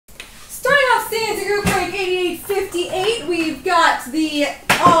C&C Group break 8858. We've got the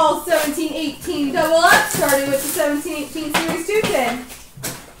all 17-18 double up, starting with the 17-18 Series 210.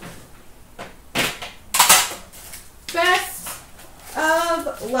 Best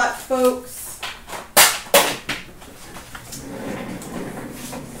of luck, folks.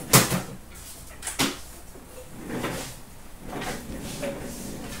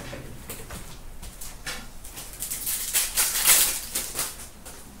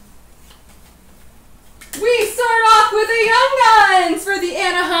 We start off with the Young Guns for the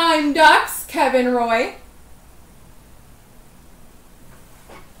Anaheim Ducks, Kevin Roy.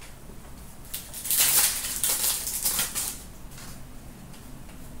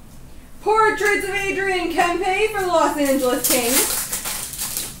 Portraits of Adrian Kempe for the Los Angeles Kings.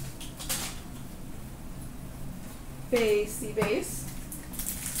 Basey base.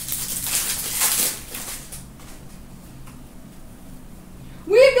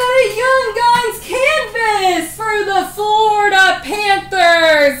 We've got a Young Guns canvas for the Florida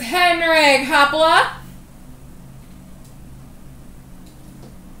Panthers, Henrik Haapala.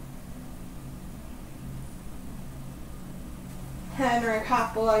 Henrik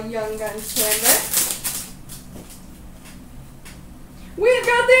Haapala Young Guns canvas. We've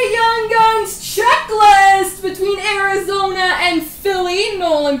got the Young Guns checklist between Arizona and Philly,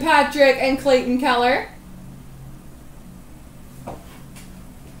 Nolan Patrick and Clayton Keller.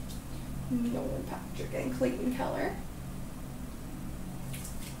 Nolan Patrick and Clayton Keller.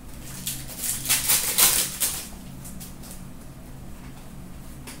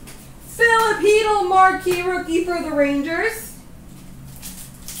 Philip Hedl, marquee rookie for the Rangers.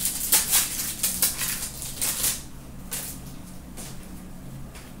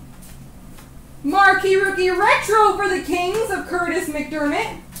 Marquee rookie retro for the Kings of Curtis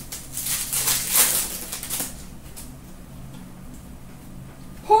McDermott.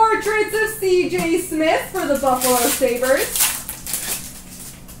 Portraits of C.J. Smith for the Buffalo Sabres.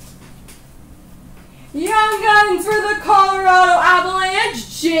 Young Guns for the Colorado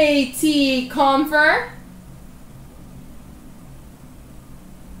Avalanche, J.T. Compher.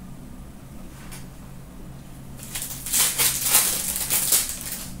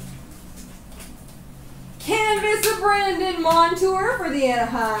 Canvas of Brandon Montour for the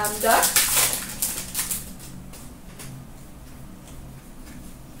Anaheim Ducks.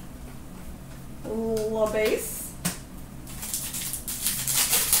 La base.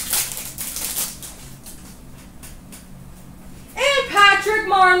 And Patrick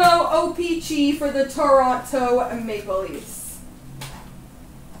Marleau OPG for the Toronto Maple Leafs.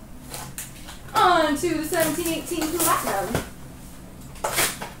 On to the 17-18 Platinum.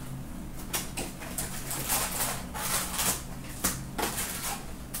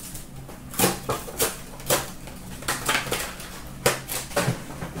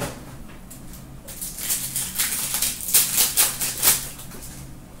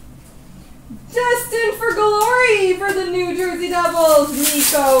 Destined for Glory for the New Jersey Devils,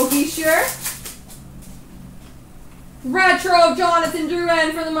 Nico Hischier. Retro of Jonathan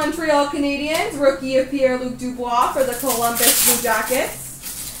Drouin for the Montreal Canadiens. Rookie of Pierre-Luc Dubois for the Columbus Blue Jackets.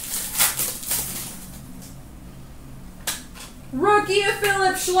 Rookie of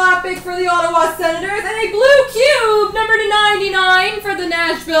Philip Schlappick for the Ottawa Senators. And a blue cube, number /99 for the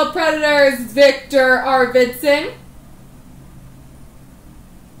Nashville Predators, Victor Arvidsson.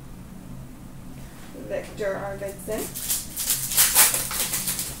 Victor Arvidsson.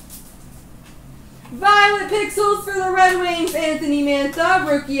 Violet Pixels for the Red Wings, Anthony Mantha.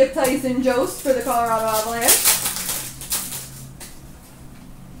 Rookie of Tyson Jost for the Colorado Avalanche.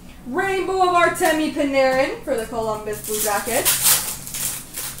 Rainbow of Artemi Panarin for the Columbus Blue Jackets.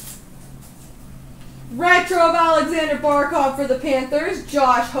 Retro of Alexander Barkov for the Panthers.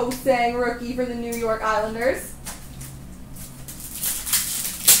 Josh Hosang, rookie for the New York Islanders.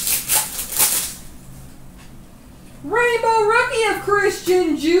 Rainbow rookie of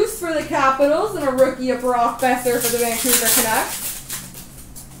Christian Juice for the Capitals and a rookie of Brock Besser for the Vancouver Canucks.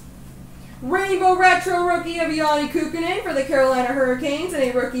 Rainbow retro rookie of Yanni Kukkonen for the Carolina Hurricanes and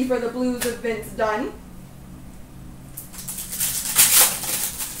a rookie for the Blues of Vince Dunn.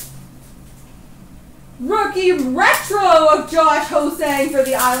 Rookie retro of Josh Hosang for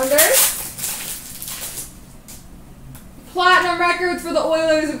the Islanders. Platinum records for the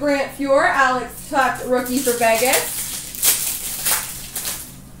Oilers of Grant Fuhr, Alex Tuch, rookie for Vegas.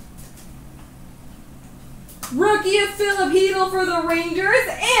 Rookie of Philip Hedl for the Rangers,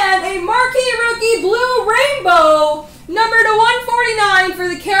 and a marquee rookie blue rainbow, number /149 for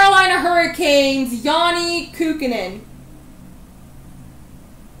the Carolina Hurricanes, Yanni Kukkonen.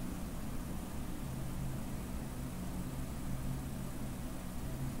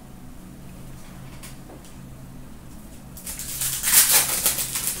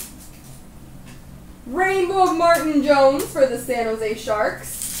 Rainbow of Martin Jones for the San Jose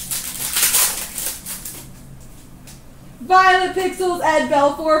Sharks. Violet Pixels Ed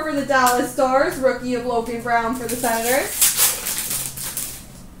Belfour for the Dallas Stars. Rookie of Logan Brown for the Senators.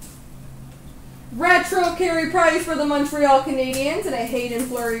 Retro Carey Price for the Montreal Canadiens and a Hayden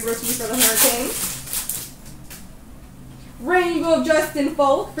Fleury rookie for the Hurricanes. Rainbow of Justin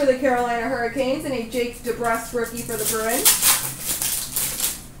Folk for the Carolina Hurricanes and a Jake DeBrusk rookie for the Bruins.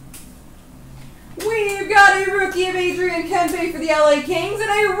 We've got a rookie of Adrian Kempe for the LA Kings and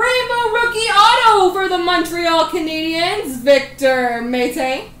a rainbow rookie auto for the Montreal Canadiens, Victor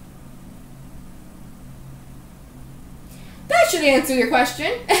Mete. That should answer your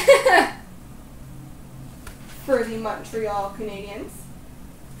question. For the Montreal Canadiens.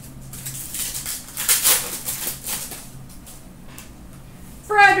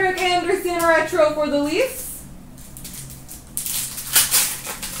 Frederick Anderson retro for the Leafs.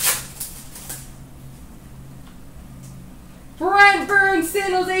 Brent Burns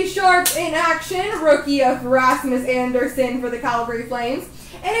San Jose Sharks in action. Rookie of Rasmus Anderson for the Calgary Flames.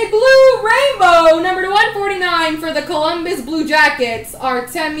 And a blue rainbow, number 149 for the Columbus Blue Jackets,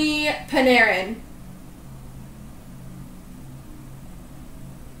 Artemi Panarin.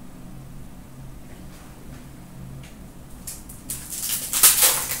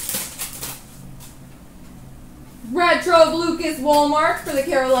 Retro of Lucas Wallmark for the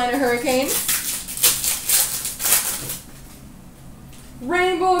Carolina Hurricanes.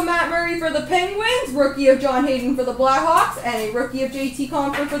 Rainbow of Matt Murray for the Penguins. Rookie of John Hayden for the Blackhawks. And a rookie of JT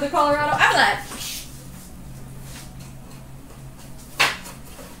Compher for the Colorado Avalanche.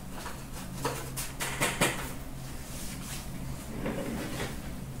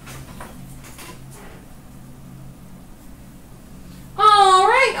 All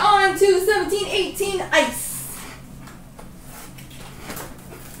right, on to the 17-18 ice.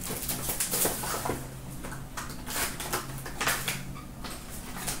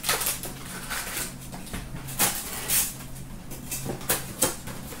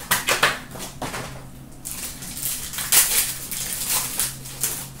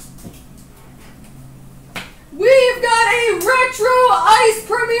 Retro Ice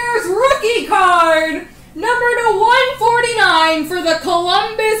Premier's rookie card, number /149 for the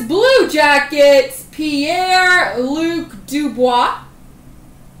Columbus Blue Jackets, Pierre-Luc Dubois.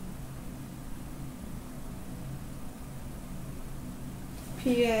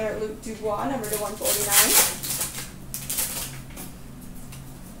 Pierre-Luc Dubois, number /149.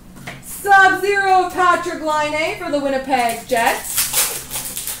 Sub-Zero of Patrick Laine for the Winnipeg Jets.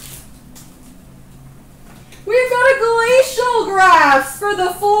 We've got a Glacial Graphs for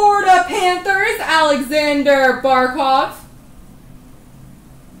the Florida Panthers, Alexander Barkov.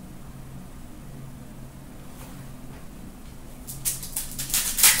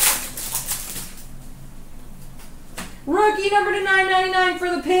 Rookie number /999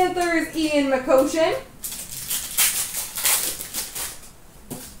 for the Panthers, Ian McCoshen.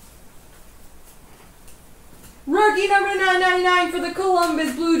 Rookie number /999 for the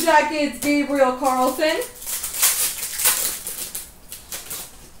Columbus Blue Jackets, Gabriel Carlson.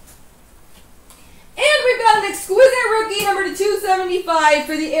 And we've got an exquisite rookie number /275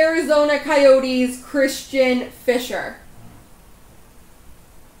 for the Arizona Coyotes, Christian Fisher.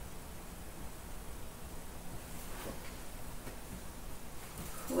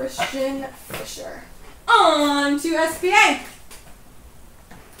 Christian Fisher. On to SPA.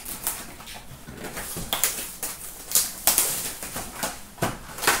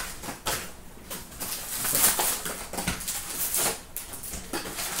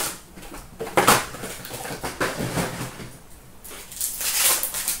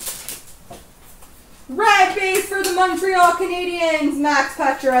 Red base for the Montreal Canadiens, Max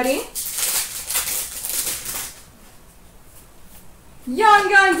Pacioretty. Young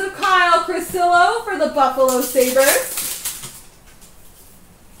Guns of Kyle Crissillo for the Buffalo Sabres.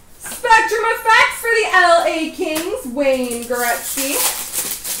 Spectrum Effects for the LA Kings, Wayne Gretzky.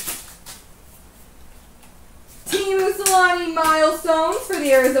 Teemu Selanne Milestones for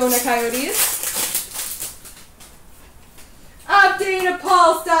the Arizona Coyotes. Update of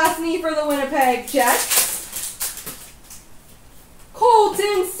Paul Stastny for the Winnipeg Jets.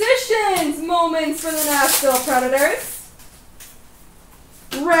 Colton Sissons Moments for the Nashville Predators.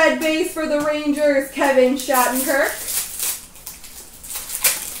 Red base for the Rangers, Kevin Shattenkirk.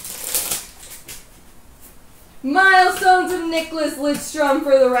 Milestones of Nicholas Lidstrom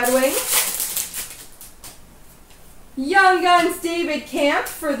for the Red Wings. Young Guns David Camp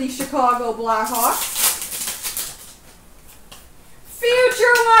for the Chicago Blackhawks.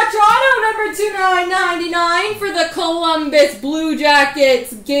 Future Watch Auto number number 2/999 for the Columbus Blue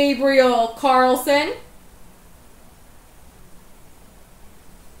Jackets, Gabriel Carlson.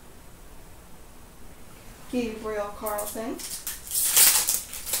 Gabriel Carlson.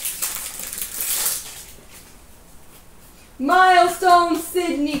 Milestone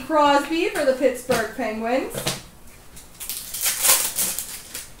Sidney Crosby for the Pittsburgh Penguins.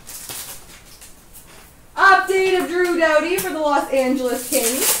 Update of Drew Doughty for the Los Angeles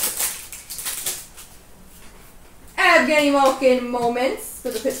Kings. Evgeny Malkin moments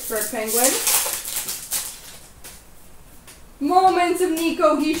for the Pittsburgh Penguins. Moments of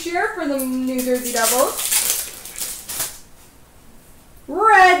Nico Hischier for the New Jersey Devils.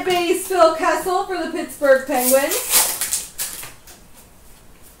 Red base Phil Kessel for the Pittsburgh Penguins.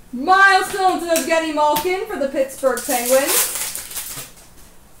 Milestones of Evgeny Malkin for the Pittsburgh Penguins.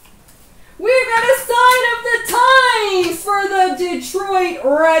 We've got a sign of the times for the Detroit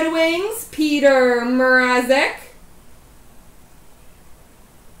Red Wings, Peter Mrazek.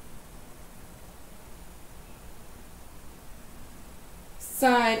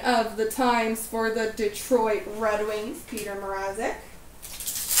 Sign of the times for the Detroit Red Wings, Peter Mrazek.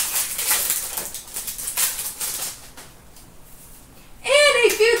 And a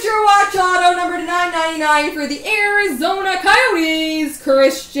Future Watch Auto number to 999 for the Arizona Coyotes,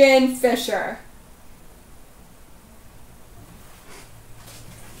 Christian Fisher.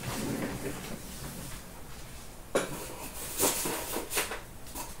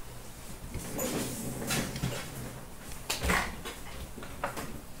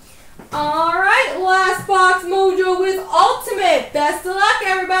 Alright, last box mojo with Ultimate. Best of luck,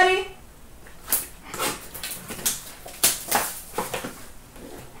 everybody.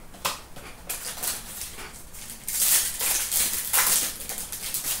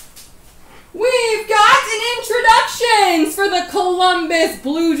 We've got an introductions for the Columbus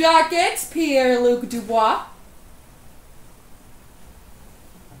Blue Jackets, Pierre-Luc Dubois.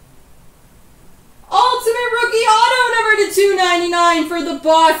 Ultimate Rookie Auto number to 299 for the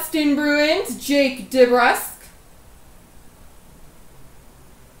Boston Bruins, Jake DeBrusk.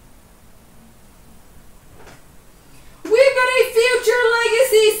 We've got a Future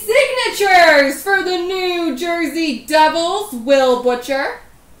Legacy Signatures for the New Jersey Devils, Will Butcher.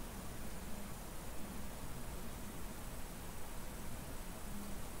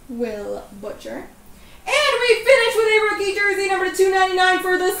 Will Butcher. And we finish with a rookie jersey number 299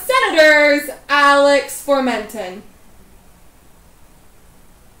 for the Senators, Alex Formenton.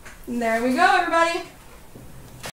 And there we go, everybody.